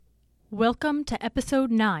Welcome to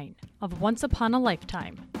episode 9 of Once Upon a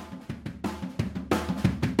Lifetime.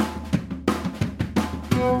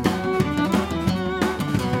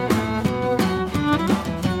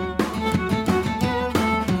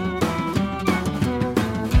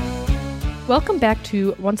 Welcome back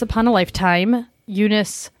to Once Upon a Lifetime,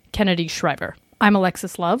 Eunice Kennedy Shriver. I'm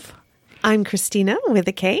Alexis Love. I'm Christina with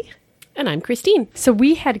a K. And I'm Christine. So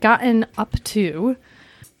we had gotten up to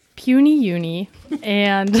Puny Uni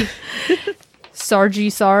and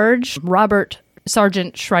Robert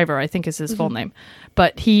Sargent Shriver, I think is his full name.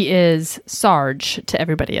 But he is Sarge to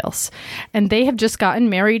everybody else. And they have just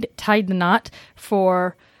gotten married, tied the knot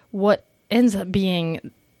for what ends up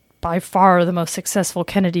being by far the most successful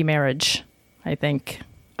Kennedy marriage, I think.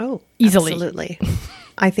 Oh, easily. Absolutely.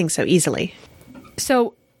 I think so, easily.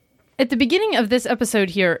 So at the beginning of this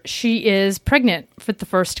episode here, she is pregnant with the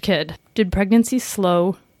first kid. Did pregnancy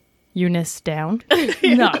slow Eunice down?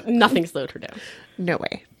 No. Nothing slowed her down. No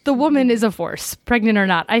way. The woman is a force, pregnant or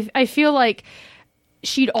not. I feel like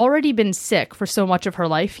she'd already been sick for so much of her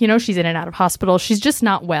life. You know, she's in and out of hospital. She's just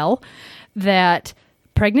not well. That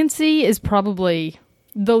pregnancy is probably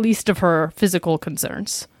the least of her physical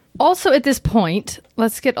concerns. Also, at this point,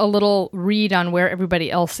 let's get a little read on where everybody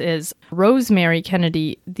else is. Rosemary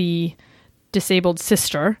Kennedy, the disabled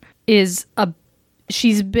sister, she's had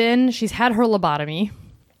her lobotomy,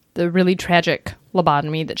 the really tragic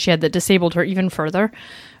lobotomy that she had that disabled her even further,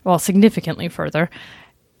 well, significantly further.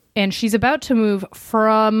 And she's about to move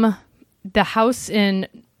from the house in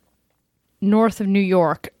north of New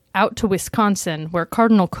York out to Wisconsin, where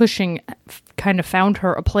Cardinal Cushing kind of found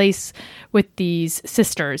her a place with these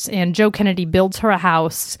sisters. And Joe Kennedy builds her a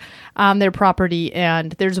house on their property,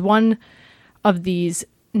 and there's one of these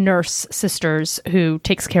nurse sisters who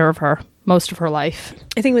takes care of her most of her life.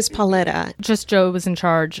 I think it was Pauletta. Just Joe was in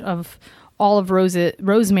charge of all of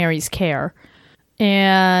Rosemary's care.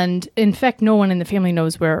 And in fact, no one in the family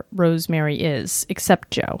knows where Rosemary is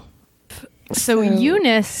except Joe. So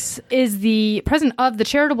Eunice is the president of the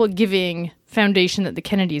charitable giving foundation that the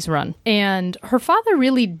Kennedys run. And her father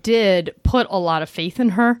really did put a lot of faith in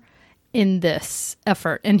her in this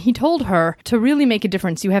effort. And he told her to really make a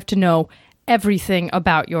difference, you have to know everything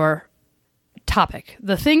about your topic.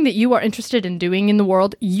 The thing that you are interested in doing in the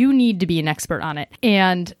world, you need to be an expert on it.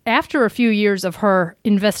 And after a few years of her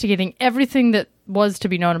investigating everything that was to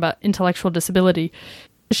be known about intellectual disability,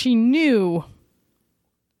 she knew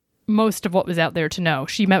most of what was out there to know.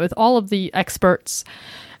 She met with all of the experts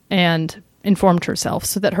and informed herself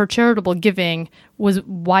so that her charitable giving was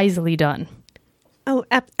wisely done. Oh,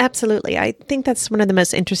 absolutely. I think that's one of the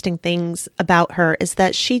most interesting things about her is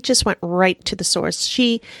that she just went right to the source.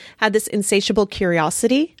 She had this insatiable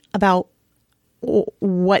curiosity about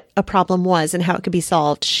what a problem was and how it could be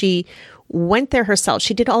solved. She went there herself.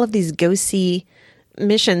 She did all of these go-see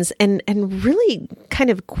missions and really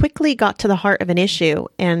kind of quickly got to the heart of an issue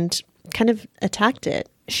and kind of attacked it.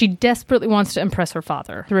 She desperately wants to impress her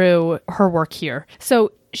father through her work here.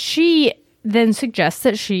 So she then suggests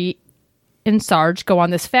that she and Sarge go on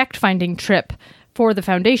this fact-finding trip for the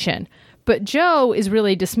foundation. But Joe is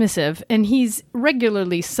really dismissive, and he's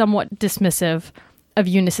regularly somewhat dismissive of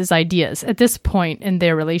Eunice's ideas at this point in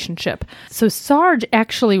their relationship. So Sarge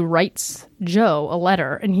actually writes Joe a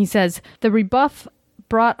letter, and he says, "The rebuff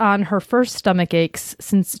brought on her first stomach aches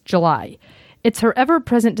since July. It's her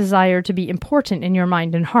ever-present desire to be important in your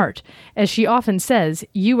mind and heart. As she often says,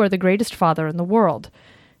 you are the greatest father in the world.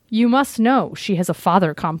 You must know she has a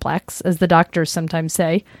father complex, as the doctors sometimes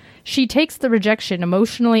say. She takes the rejection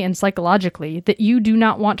emotionally and psychologically that you do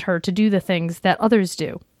not want her to do the things that others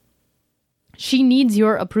do. She needs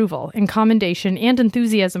your approval and commendation and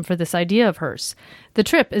enthusiasm for this idea of hers. The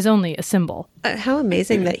trip is only a symbol." How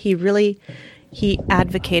amazing that he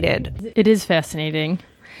advocated. It is fascinating.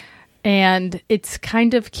 And it's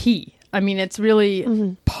kind of key. I mean, it's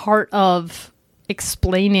really part of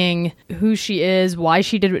explaining who she is, why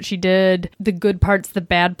she did what she did, the good parts, the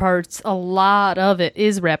bad parts. A lot of it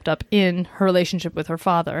is wrapped up in her relationship with her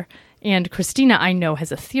father. And Christina, I know,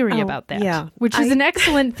 has a theory about that, which is an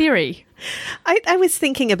excellent theory. I was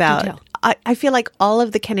thinking about, I feel like all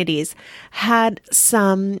of the Kennedys had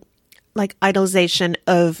some like idolization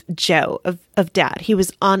of Joe, of Dad. He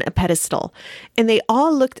was on a pedestal and they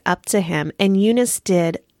all looked up to him, and Eunice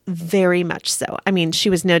did very much so. I mean, she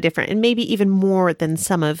was no different, and maybe even more than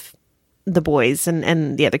some of the boys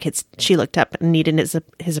and the other kids. She looked up and needed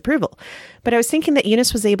his approval. But I was thinking that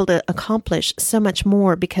Eunice was able to accomplish so much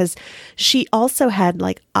more because she also had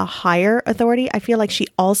like a higher authority. I feel like she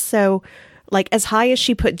also, like as high as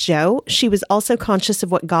she put Joe, she was also conscious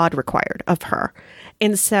of what God required of her.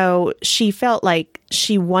 And so she felt like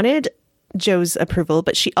she wanted Joe's approval,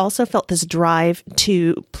 but she also felt this drive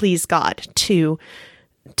to please God, to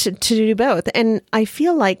do both. And I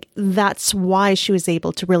feel like that's why she was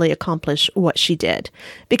able to really accomplish what she did,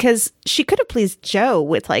 because she could have pleased Joe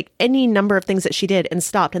with like any number of things that she did and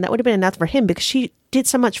stopped, and that would have been enough for him because she did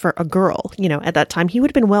so much for a girl, at that time. He would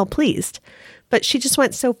have been well pleased, but she just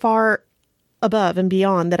went so far above and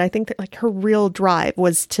beyond that I think that like her real drive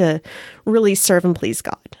was to really serve and please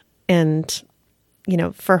God. And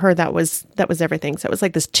for her, that was everything. So it was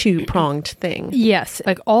like this two-pronged thing. Yes,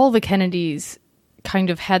 like all the Kennedys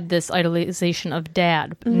kind of had this idolization of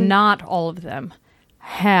Dad. But not all of them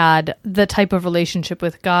had the type of relationship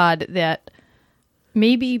with God that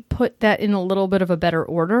maybe put that in a little bit of a better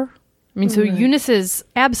order. I mean, so Eunice is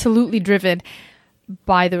absolutely driven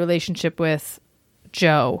by the relationship with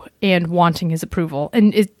Joe and wanting his approval.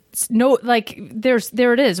 And it's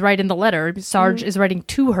there it is right in the letter. Sarge is writing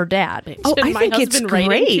to her dad. Oh, I think it's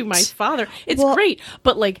great. To my father. It's great.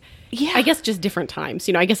 But yeah. I guess just different times.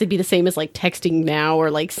 I guess it'd be the same as like texting now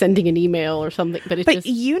or like sending an email or something. But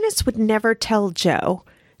Eunice would never tell Joe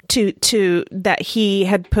to that he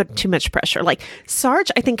had put too much pressure. Like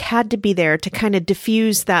Sarge, I think, had to be there to kind of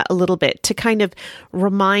diffuse that a little bit, to kind of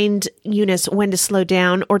remind Eunice when to slow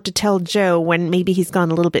down, or to tell Joe when maybe he's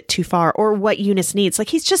gone a little bit too far, or what Eunice needs. Like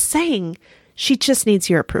he's just saying, she just needs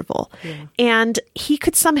your approval. Yeah. And he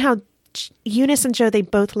could somehow, Eunice and Joe, they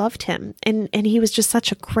both loved him. And he was just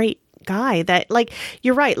such a great guy that, like,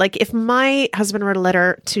 you're right. Like if my husband wrote a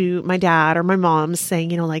letter to my dad or my mom saying,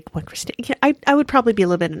 like what Christine, I would probably be a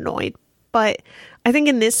little bit annoyed. But I think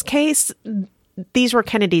in this case, these were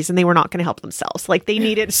Kennedys and they were not going to help themselves. Like they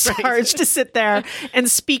needed Sarge to sit there and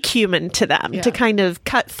speak human to them, to kind of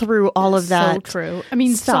cut through all of that. So true. I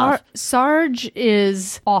mean, Sarge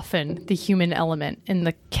is often the human element in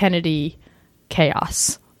the Kennedy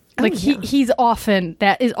chaos. Like he's often,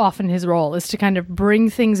 that is often his role, is to kind of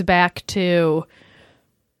bring things back to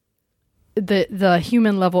the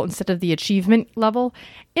human level instead of the achievement level.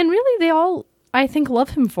 And really, they all, I think,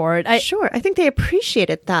 love him for it. Sure. I think they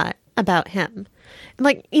appreciated that about him.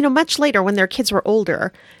 Like, much later when their kids were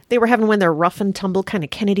older, they were having one of their rough and tumble kind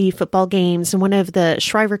of Kennedy football games. And one of the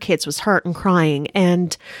Shriver kids was hurt and crying.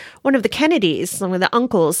 And one of the Kennedys, one of the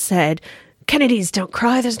uncles, said, "Kennedys don't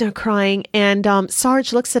cry. There's no crying." And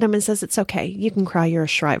Sarge looks at him and says, "It's okay. You can cry. You're a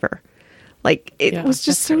Shriver." Like it was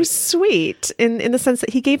just so sweet in the sense that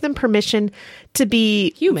he gave them permission to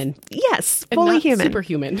be human. Yes, and fully not human,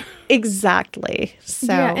 superhuman. Exactly. So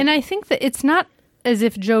yeah, and I think that it's not as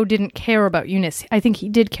if Joe didn't care about Eunice. I think he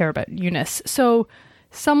did care about Eunice. So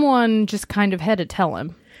someone just kind of had to tell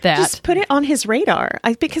him that. Just put it on his radar.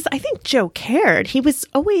 Because I think Joe cared. He was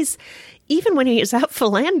always, even when he was out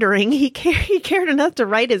philandering, he cared enough to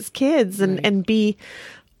write his kids and be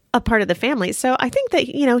a part of the family. So I think that,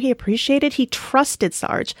 he appreciated, he trusted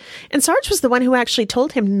Sarge. And Sarge was the one who actually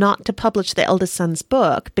told him not to publish the eldest son's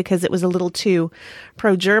book because it was a little too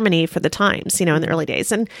pro-Germany for the times, in the early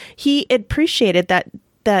days. And he appreciated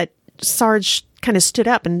that Sarge kind of stood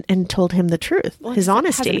up and told him the truth, his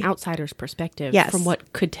honesty. Has an outsider's perspective Yes. from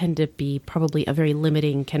what could tend to be probably a very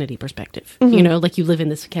limiting Kennedy perspective. Like you live in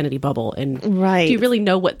this Kennedy bubble, and right. do you really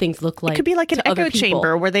know what things look like? It could be like an echo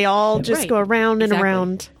chamber where they all just go around and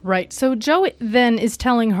around. Right. So Joe then is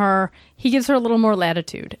telling her, he gives her a little more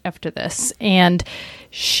latitude after this, and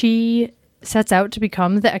she sets out to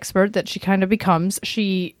become the expert that she kind of becomes.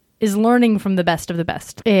 She is learning from the best of the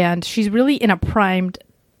best, and she's really in a primed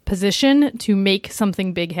position to make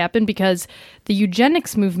something big happen because the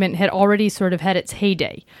eugenics movement had already sort of had its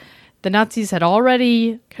heyday. The Nazis had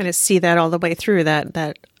already kind of see that all the way through that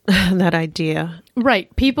that idea.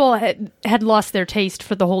 Right. People had lost their taste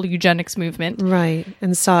for the whole eugenics movement. Right.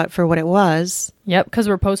 And saw it for what it was. Yep, because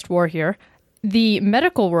we're post-war here. The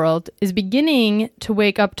medical world is beginning to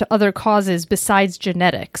wake up to other causes besides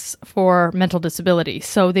genetics for mental disability.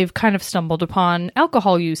 So they've kind of stumbled upon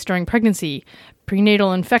alcohol use during pregnancy,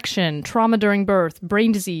 prenatal infection, trauma during birth,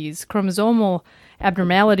 brain disease, chromosomal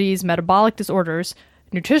abnormalities, metabolic disorders,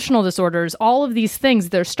 nutritional disorders, all of these things.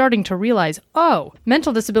 They're starting to realize,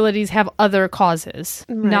 mental disabilities have other causes,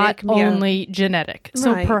 not only genetic.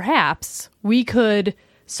 So perhaps we could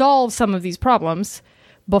solve some of these problems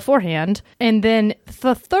beforehand. And then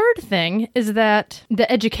the third thing is that the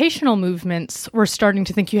educational movements were starting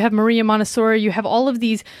to think, you have Maria Montessori, you have all of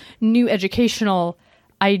these new educational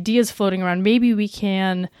ideas floating around. Maybe we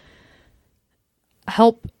can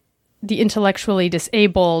help the intellectually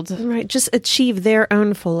disabled. Right, just achieve their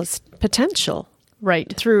own fullest potential.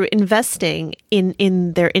 Right. through investing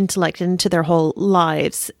in their intellect into their whole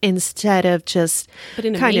lives instead of just But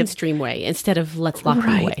in a kind of mainstream way, instead of let's lock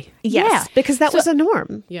them away. yes, Yeah. because that was a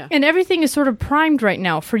norm. Yeah. And everything is sort of primed right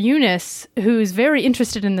now for Eunice, who's very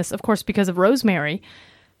interested in this, of course, because of Rosemary.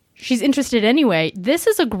 She's interested anyway. This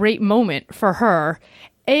is a great moment for her.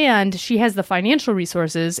 And she has the financial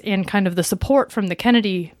resources and kind of the support from the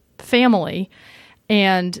Kennedy family.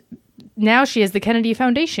 And now she has the Kennedy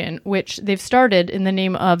Foundation, which they've started in the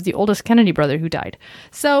name of the oldest Kennedy brother who died.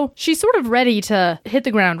 So she's sort of ready to hit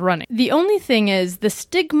the ground running. The only thing is the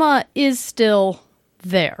stigma is still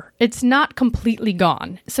there. It's not completely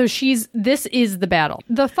gone. So this is the battle.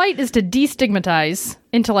 The fight is to destigmatize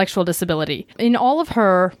intellectual disability. In all of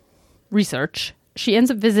her research, she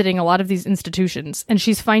ends up visiting a lot of these institutions, and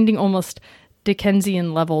she's finding almost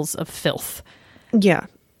Dickensian levels of filth. Yeah,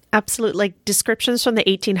 absolutely. Like descriptions from the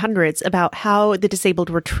 1800s about how the disabled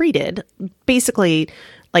were treated, basically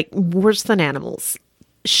like worse than animals.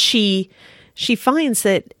 She finds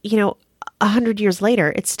that, 100 years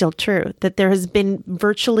later, it's still true that there has been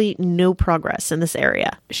virtually no progress in this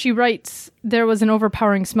area. She writes, there was an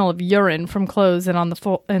overpowering smell of urine from clothes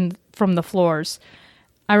and from the floors.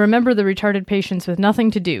 I remember the retarded patients with nothing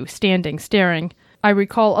to do, standing, staring. I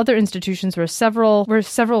recall other institutions where several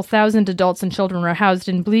thousand adults and children were housed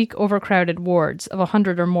in bleak, overcrowded wards of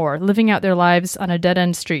 100 or more, living out their lives on a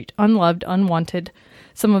dead-end street, unloved, unwanted,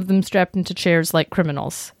 some of them strapped into chairs like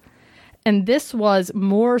criminals. And this was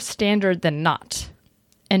more standard than not.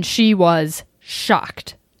 And she was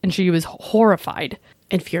shocked, and she was horrified.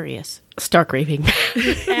 And furious. Stark raving.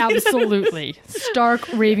 Absolutely. Stark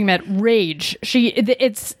raving mad. Rage.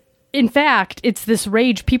 In fact, it's this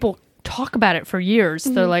rage. People talk about it for years.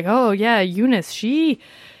 They're like, oh, yeah, Eunice, she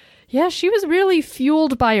was really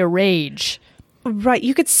fueled by a rage. Right.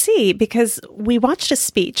 You could see because we watched a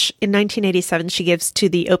speech in 1987 she gives to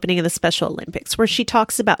the opening of the Special Olympics where she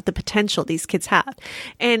talks about the potential these kids have.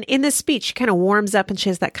 And in this speech, she kind of warms up and she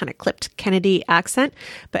has that kind of clipped Kennedy accent.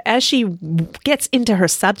 But as she gets into her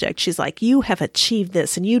subject, she's like, you have achieved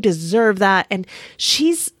this and you deserve that. And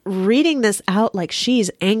she's reading this out like she's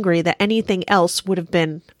angry that anything else would have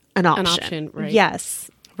been an option. An option, right. Yes.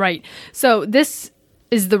 Right. So this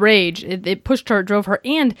is the rage. It pushed her, it drove her.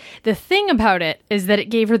 And the thing about it is that it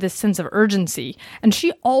gave her this sense of urgency. And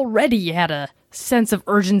she already had a sense of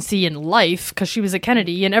urgency in life because she was a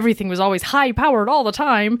Kennedy and everything was always high-powered all the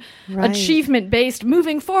time, Right. achievement-based,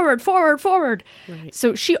 moving forward. Right.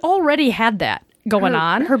 So she already had that going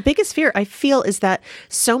on. Her biggest fear, I feel, is that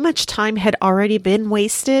so much time had already been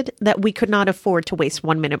wasted that we could not afford to waste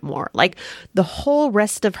 1 minute more. Like the whole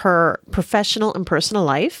rest of her professional and personal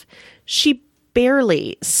life, she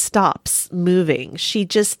barely stops moving. She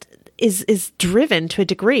just is driven to a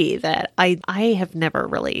degree that I have never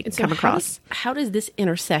really come across. How does this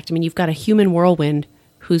intersect? I mean, you've got a human whirlwind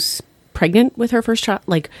who's pregnant with her first child.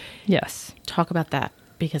 Like, Yes. talk about that.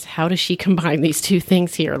 Because how does she combine these two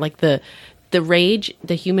things here? Like the rage,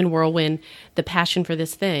 the human whirlwind, the passion for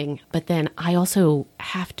this thing, but then I also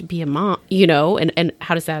have to be a mom, and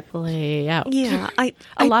how does that play out? Yeah,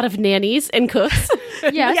 a lot of nannies and cooks.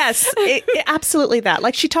 Yes. absolutely that.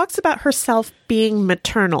 Like she talks about herself being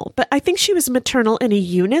maternal, but I think she was maternal in a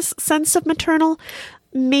Eunice sense of maternal.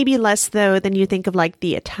 Maybe less, though, than you think of like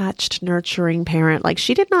the attached, nurturing parent. Like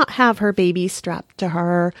she did not have her baby strapped to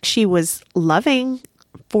her. She was loving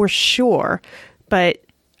for sure, but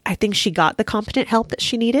I think she got the competent help that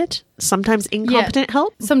she needed. Sometimes incompetent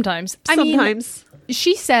help. Sometimes. I mean,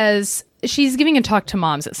 she says she's giving a talk to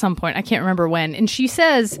moms at some point. I can't remember when. And she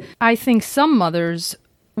says, I think some mothers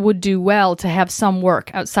would do well to have some work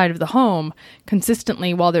outside of the home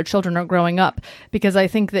consistently while their children are growing up, because I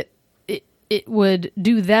think that it would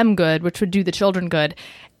do them good, which would do the children good.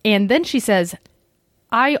 And then she says,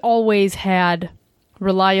 I always had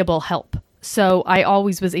reliable help. So I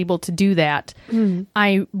always was able to do that.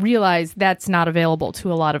 I realize that's not available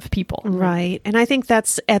to a lot of people. Right. And I think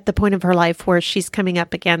that's at the point of her life where she's coming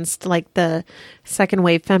up against like the second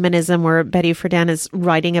wave feminism, where Betty Friedan is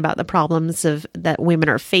writing about the problems that women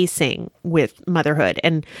are facing with motherhood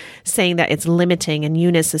and saying that it's limiting. And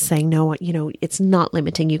Eunice is saying, no, it's not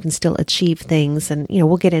limiting. You can still achieve things. And,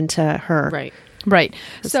 we'll get into her. Right.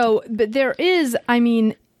 So, but there is,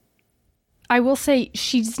 I will say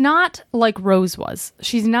she's not like Rose was.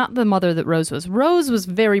 She's not the mother that Rose was. Rose was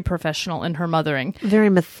very professional in her mothering. Very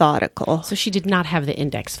methodical. So she did not have the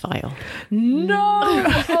index file. No!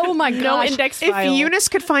 Oh my gosh. No index file. If Eunice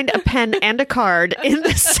could find a pen and a card in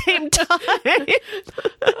the same time.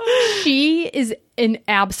 She is an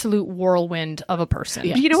absolute whirlwind of a person.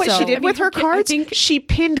 You know what she did with her cards? I think- She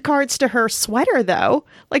pinned cards to her sweater, though.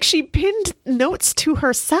 Like, she pinned notes to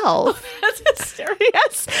herself. That's hysterical.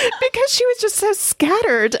 Yes, because she was just so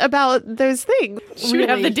scattered about those things. She would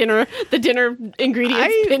have the dinner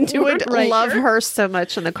ingredients pinned I to would her. love her so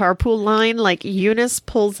much in the carpool line. Like, Eunice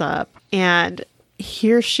pulls up, and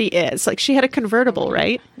here she is. Like, she had a convertible,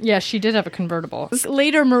 right? Yeah, she did have a convertible.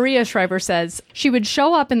 Later, Maria Shriver says she would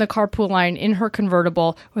show up in the carpool line in her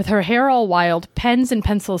convertible with her hair all wild, pens and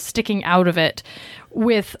pencils sticking out of it,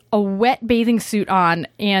 with a wet bathing suit on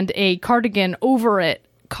and a cardigan over it,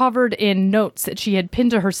 covered in notes that she had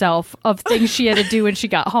pinned to herself of things she had to do when she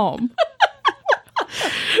got home.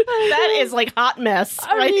 That is like hot mess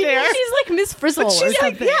right there. She's like Miss Frizzle. or She's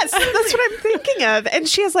like, something. yes, that's what I'm thinking of. And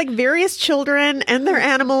she has like various children and their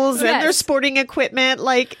animals and their Yes. sporting equipment.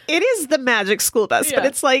 Like, it is the Magic School Bus, but Yeah.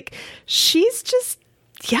 it's like, she's just,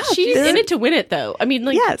 She's in it to win it, though. I mean,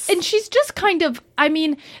 like, Yes. And she's just kind of, I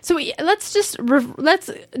mean, so let's just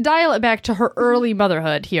let's dial it back to her early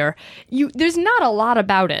motherhood here. There's not a lot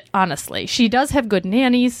about it, honestly. She does have good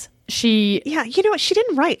nannies. Yeah, you know what? She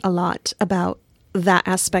didn't write a lot about that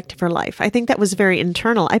aspect of her life. I think that was very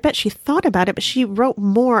internal. I bet she thought about it, but she wrote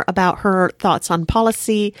more about her thoughts on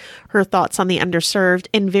policy, her thoughts on the underserved,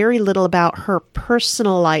 and very little about her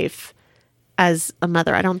personal life as a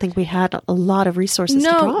mother. I don't think we had a lot of resources to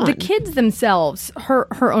draw No, on. the kids themselves,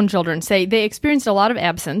 her own children, say they experienced a lot of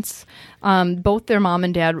absence. Both their mom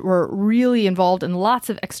and dad were really involved in lots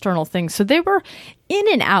of external things, so they were in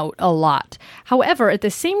and out a lot. However, at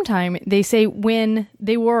the same time, they say when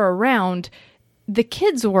they were around, the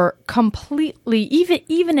kids were completely,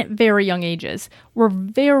 even at very young ages, were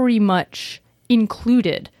very much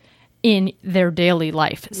included in their daily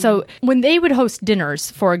life. So when they would host dinners,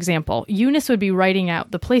 for example, Eunice would be writing out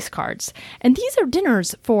the place cards. And these are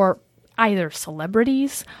dinners for either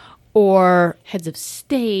celebrities or heads of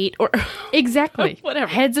state or exactly whatever.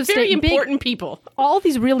 heads of Very state, big- important people. all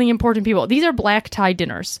these really important people. These are black tie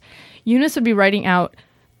dinners. Eunice would be writing out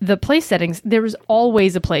the place settings. There was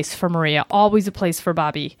always a place for Maria, always a place for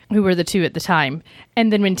Bobby, who were the two at the time.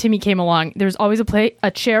 And then when Timmy came along, there was always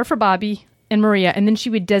a chair for Bobby and Maria, and then she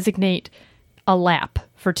would designate a lap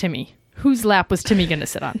for Timmy. Whose lap was Timmy going to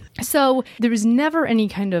sit on? So there was never any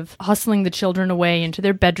kind of hustling the children away into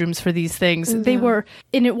their bedrooms for these things. They were,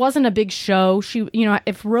 and it wasn't a big show. She,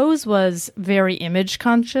 if Rose was very image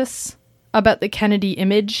conscious about the Kennedy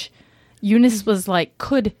image, Eunice was like,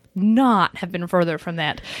 could not have been further from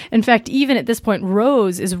that. In fact, even at this point,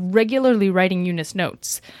 Rose is regularly writing Eunice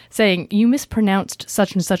notes saying, you mispronounced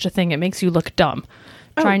such and such a thing. It makes you look dumb.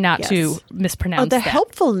 Try not yes. to mispronounce the that.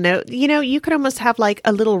 helpful note, you could almost have like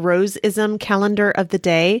a little Rose-ism calendar of the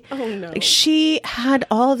day. Oh, no. Like, she had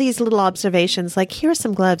all these little observations, like, here are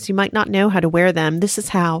some gloves. You might not know how to wear them. This is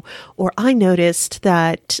how. Or I noticed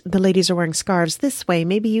that the ladies are wearing scarves this way.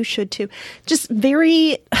 Maybe you should too. Just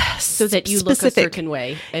very So that you specific. look a certain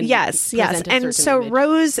way. And Yes. present a And certain so image.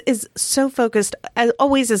 Rose is so focused,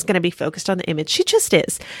 always is going to be focused on the image. She just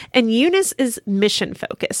is. And Eunice is mission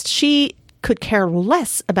focused. She could care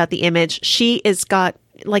less about the image. She is got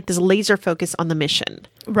like this laser focus on the mission.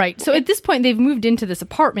 Right. So at this point, they've moved into this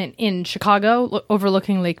apartment in Chicago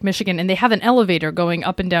overlooking Lake Michigan, and they have an elevator going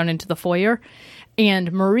up and down into the foyer.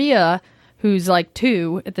 And Maria, who's like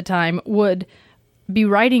 2 at the time, would be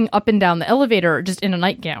riding up and down the elevator just in a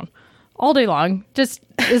nightgown all day long. Just,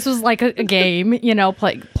 this was like a game,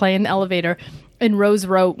 play in the elevator. And Rose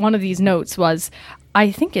wrote one of these notes was, I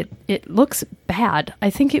think it looks bad. I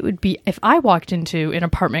think it would be, if I walked into an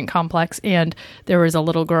apartment complex and there was a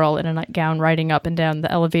little girl in a nightgown riding up and down the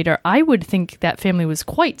elevator, I would think that family was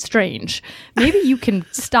quite strange. Maybe you can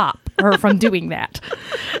stop her from doing that.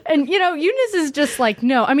 And, Eunice is just like,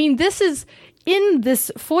 no. I mean, this is in this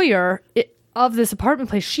foyer of this apartment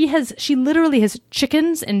place. She literally has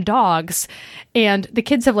chickens and dogs, and the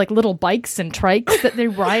kids have like little bikes and trikes that they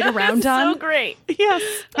ride around on. So great. Yes.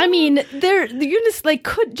 I mean, the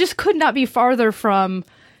Eunice could not be farther from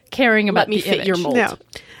caring about Let me the fit image. your mold. No.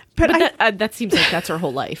 But that seems like that's her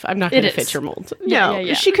whole life. I'm not going to It fit is. your mold. no,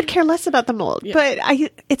 yeah. she could care less about the mold. But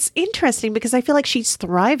it's interesting because I feel like she's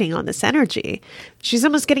thriving on this energy. She's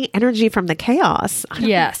almost getting energy from the chaos. I don't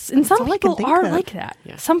Yes, know. and some That's all I can people think are of. like that.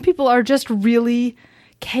 Some people are just really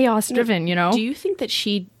chaos driven. Do you think that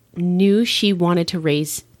she knew she wanted to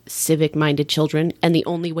raise civic-minded children, and the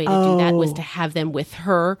only way to do that was to have them with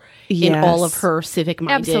her in all of Yes. her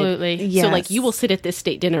civic-minded? Absolutely. So, like, Yes. you will sit at this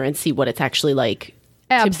state dinner and see what it's actually like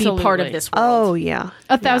Absolutely. be part of this world. Oh, yeah.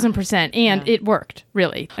 1,000%. And it worked,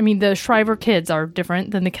 really. I mean, the Shriver kids are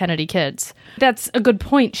different than the Kennedy kids. That's a good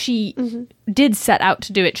point. She did set out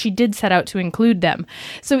to do it. She did set out to include them.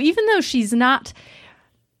 So even though she's not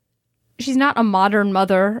a modern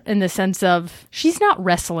mother in the sense of she's not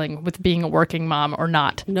wrestling with being a working mom or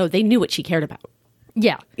not. No, they knew what she cared about.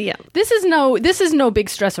 Yeah. Yeah. This is no big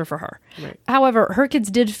stressor for her. Right. However, her kids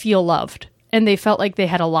did feel loved and they felt like they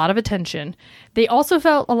had a lot of attention. They also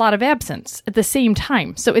felt a lot of absence at the same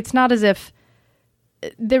time. So it's not as if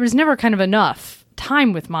there was never kind of enough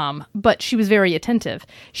time with mom, but she was very attentive.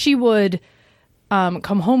 She would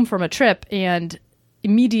come home from a trip and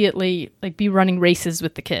immediately like be running races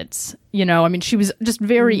with the kids. You know, I mean, she was just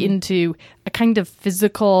very into a kind of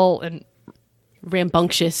physical and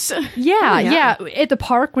Rambunctious. yeah. At the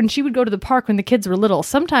park, when she would go to the park when the kids were little,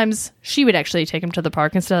 sometimes she would actually take them to the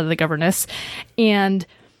park instead of the governess. And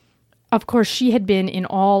of course, she had been in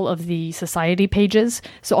all of the society pages.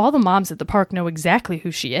 So all the moms at the park know exactly who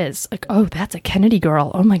she is. Like, oh, that's a Kennedy girl.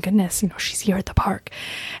 Oh my goodness, she's here at the park.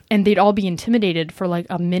 And they'd all be intimidated for like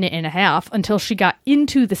a minute and a half until she got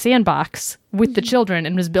into the sandbox with the children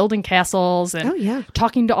and was building castles and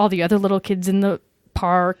talking to all the other little kids in the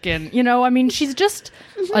park. And, I mean, she's just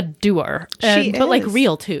a doer. But like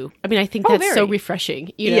real too. I mean, I think that's so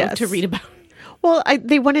refreshing, to read about. Well,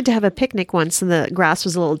 they wanted to have a picnic once and the grass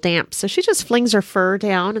was a little damp. So she just flings her fur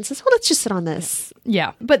down and says, let's just sit on this.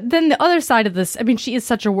 Yeah. But then the other side of this, I mean, she is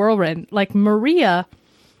such a whirlwind. Like Maria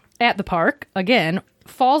at the park, again,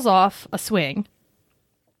 falls off a swing.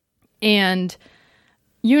 And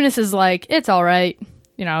Eunice is like, it's all right.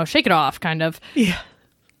 Shake it off, kind of. Yeah.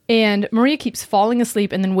 And Maria keeps falling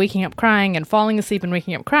asleep and then waking up crying and falling asleep and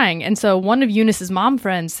waking up crying. And so one of Eunice's mom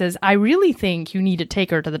friends says, I really think you need to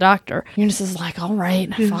take her to the doctor. Eunice is like, all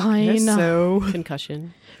right, fine. So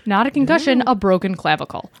Concussion. Not a concussion, a broken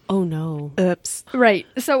clavicle. Oh, no. Oops. Right.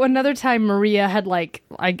 So another time Maria had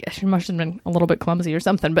she must have been a little bit clumsy or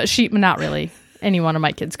something, but not really. Any one of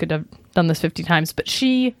my kids could have done this 50 times. But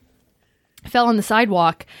she fell on the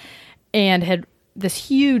sidewalk and had this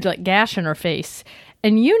huge gash in her face.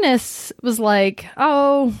 And Eunice was like,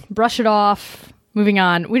 oh, brush it off, moving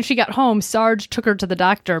on. When she got home, Sarge took her to the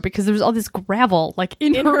doctor because there was all this gravel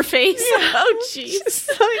in her face. Yeah. Oh,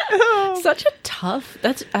 jeez. Such a tough,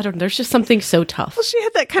 I don't know, there's just something so tough. Well, she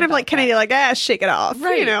had that kind of Kennedy, shake it off.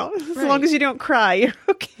 Right. As long as you don't cry, you're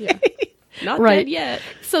okay. Yeah. Not dead yet.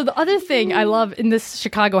 So the other thing I love in this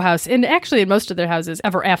Chicago house, and actually in most of their houses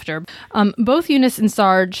ever after, both Eunice and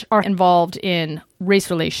Sarge are involved in race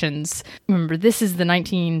relations. Remember, this is the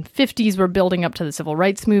 1950s. We're building up to the civil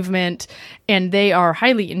rights movement, and they are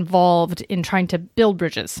highly involved in trying to build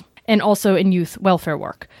bridges and also in youth welfare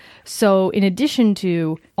work. So in addition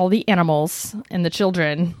to all the animals and the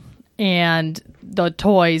children and the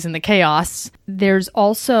toys and the chaos, there's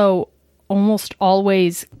also almost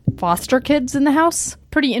always foster kids in the house.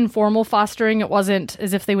 Pretty informal fostering. It wasn't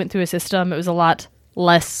as if they went through a system. It was a lot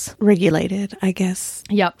less regulated, I guess.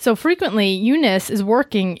 Yep. So frequently, Eunice is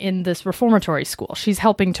working in this reformatory school. She's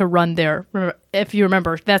helping to run if you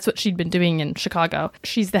remember, that's what she'd been doing in Chicago.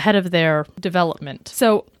 She's the head of their development.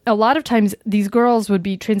 So a lot of times, these girls would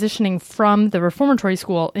be transitioning from the reformatory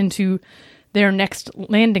school into their next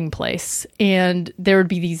landing place. And there would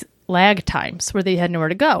be these lag times where they had nowhere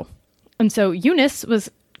to go. And so Eunice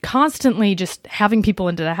was constantly just having people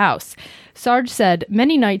into the house. Sarge said,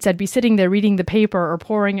 many nights I'd be sitting there reading the paper or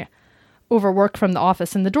poring over work from the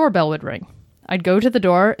office and the doorbell would ring. I'd go to the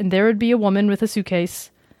door and there would be a woman with a suitcase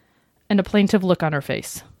and a plaintive look on her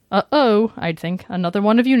face. Uh-oh, I'd think, another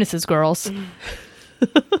one of Eunice's girls.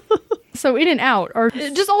 So in and out are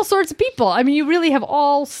just all sorts of people. I mean, you really have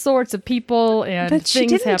all sorts of people and but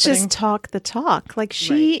things happening. But she didn't just talk the talk.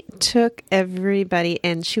 She took everybody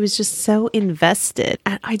and she was just so invested.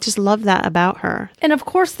 And I just love that about her. And of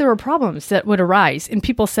course, there were problems that would arise. And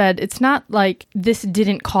people said, it's not like this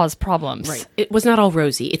didn't cause problems. Right. It was not all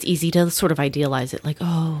rosy. It's easy to sort of idealize it. Like,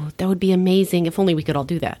 oh, that would be amazing if only we could all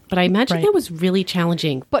do that. But I imagine that was really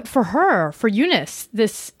challenging. But for Eunice,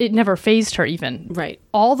 it never fazed her even. Right.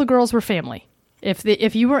 All the girls were family.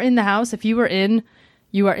 If you were in the house, if you were in,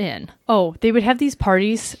 you are in. Oh, they would have these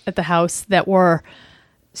parties at the house that were,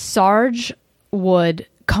 Sarge would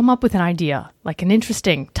come up with an idea, like an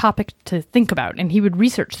interesting topic to think about, and he would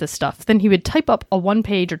research this stuff. Then he would type up a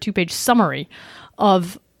 1-page or 2-page summary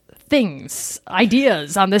of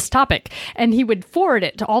ideas on this topic. And he would forward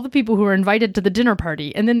it to all the people who were invited to the dinner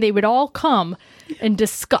party. And then they would all come and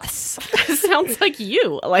discuss. Sounds like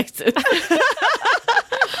you, Alexis.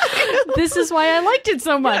 This is why I liked it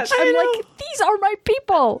so much. Yes, I'm like, these are my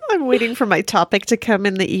people. I'm waiting for my topic to come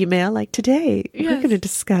in the email. Like today, we're going to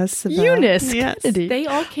discuss about Eunice Yes. Kennedy. They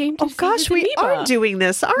all came to Oh see gosh, the we amoeba. are doing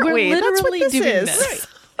this, aren't We're we? That's what literally this doing is. this.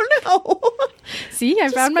 Oh no. See, I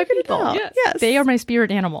found my figured it people. out. Yes. They are my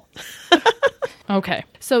spirit animal. Okay.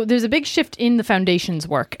 So there's a big shift in the foundation's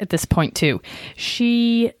work at this point, too.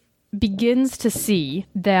 She begins to see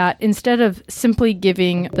that instead of simply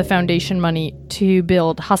giving the foundation money to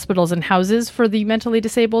build hospitals and houses for the mentally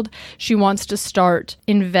disabled, she wants to start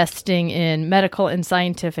investing in medical and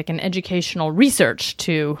scientific and educational research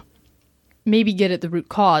to maybe get at the root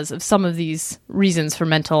cause of some of these reasons for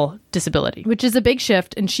mental disability, which is a big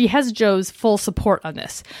shift. And she has Joe's full support on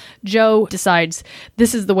this. Joe decides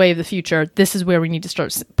this is the way of the future. This is where we need to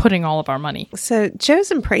start putting all of our money. So Joe's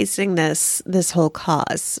embracing this whole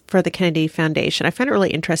cause for the Kennedy Foundation. I find it really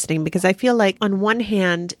interesting because I feel like on one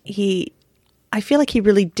hand, I feel like he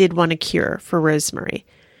really did want a cure for Rosemary.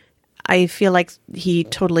 I feel like he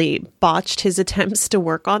totally botched his attempts to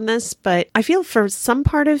work on this, but I feel for some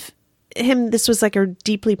part of him, this was like a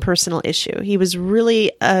deeply personal issue. He was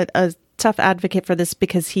really a tough advocate for this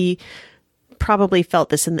because he probably felt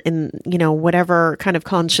this in whatever kind of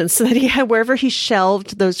conscience that he had, wherever he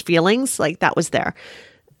shelved those feelings, like that was there.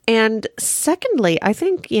 And secondly, I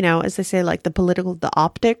think, as they say, like the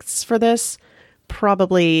optics for this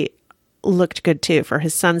probably looked good too for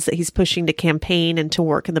his sons that he's pushing to campaign and to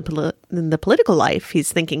work in the political life.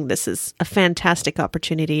 He's thinking this is a fantastic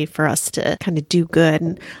opportunity for us to kind of do good.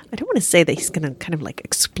 And I don't want to say that he's going to kind of like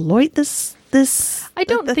exploit this. I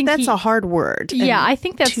don't think that's a hard word. Yeah, I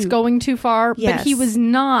think that's going too far. Yes. But he was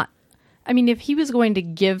not. I mean, if he was going to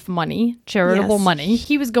give money, charitable Yes. money,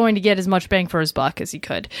 he was going to get as much bang for his buck as he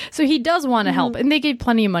could. So he does want to help. And they gave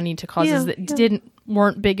plenty of money to causes that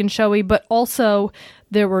weren't big and showy, but also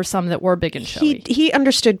there were some that were big and showy. He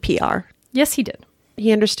understood PR. Yes, he did.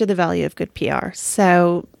 He understood the value of good PR.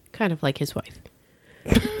 So Kind of like his wife.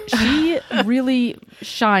 She really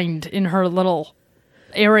shined in her little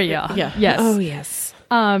area. Yeah. Yes. oh yes.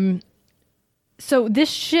 So this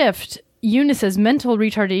shift, Eunice's mental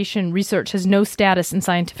retardation research has no status in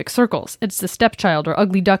scientific circles. It's the stepchild or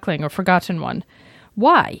ugly duckling or forgotten one.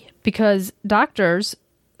 Why? Because doctors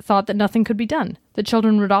thought that nothing could be done. The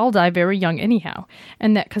children would all die very young anyhow,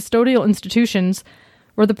 and that custodial institutions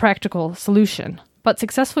were the practical solution. But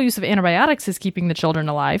successful use of antibiotics is keeping the children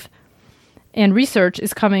alive. And research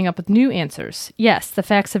is coming up with new answers. Yes, the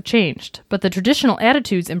facts have changed, but the traditional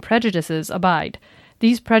attitudes and prejudices abide.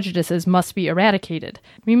 These prejudices must be eradicated.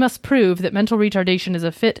 We must prove that mental retardation is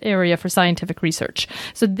a fit area for scientific research.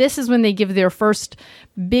 So this is when they give their first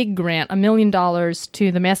big grant, $1 million,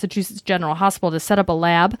 to the Massachusetts General Hospital to set up a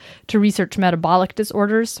lab to research metabolic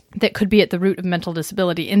disorders that could be at the root of mental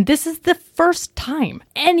disability. And this is the first time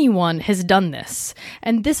anyone has done this.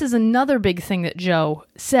 And this is another big thing that Joe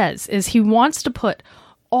says, is he wants to put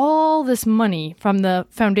all this money from the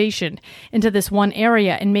foundation into this one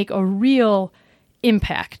area and make a real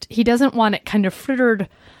impact. He doesn't want it kind of frittered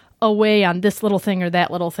away on this little thing or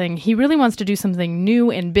that little thing. He really wants to do something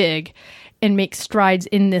new and big and make strides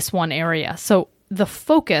in this one area. So the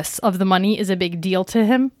focus of the money is a big deal to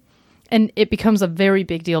him, and it becomes a very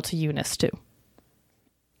big deal to Eunice too.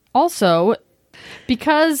 Also,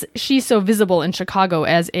 because she's so visible in Chicago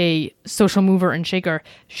as a social mover and shaker,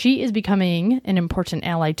 she is becoming an important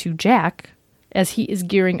ally to Jack as he is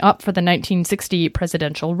gearing up for the 1960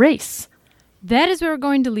 presidential race. That is where we're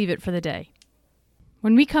going to leave it for the day.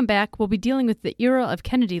 When we come back, we'll be dealing with the era of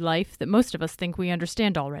Kennedy life that most of us think we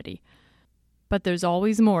understand already. But there's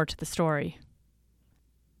always more to the story.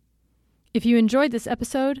 If you enjoyed this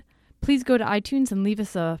episode, please go to iTunes and leave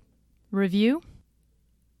us a review.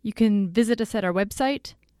 You can visit us at our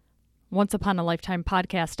website,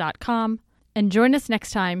 onceuponalifetimepodcast.com, and join us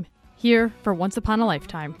next time here for Once Upon a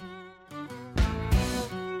Lifetime.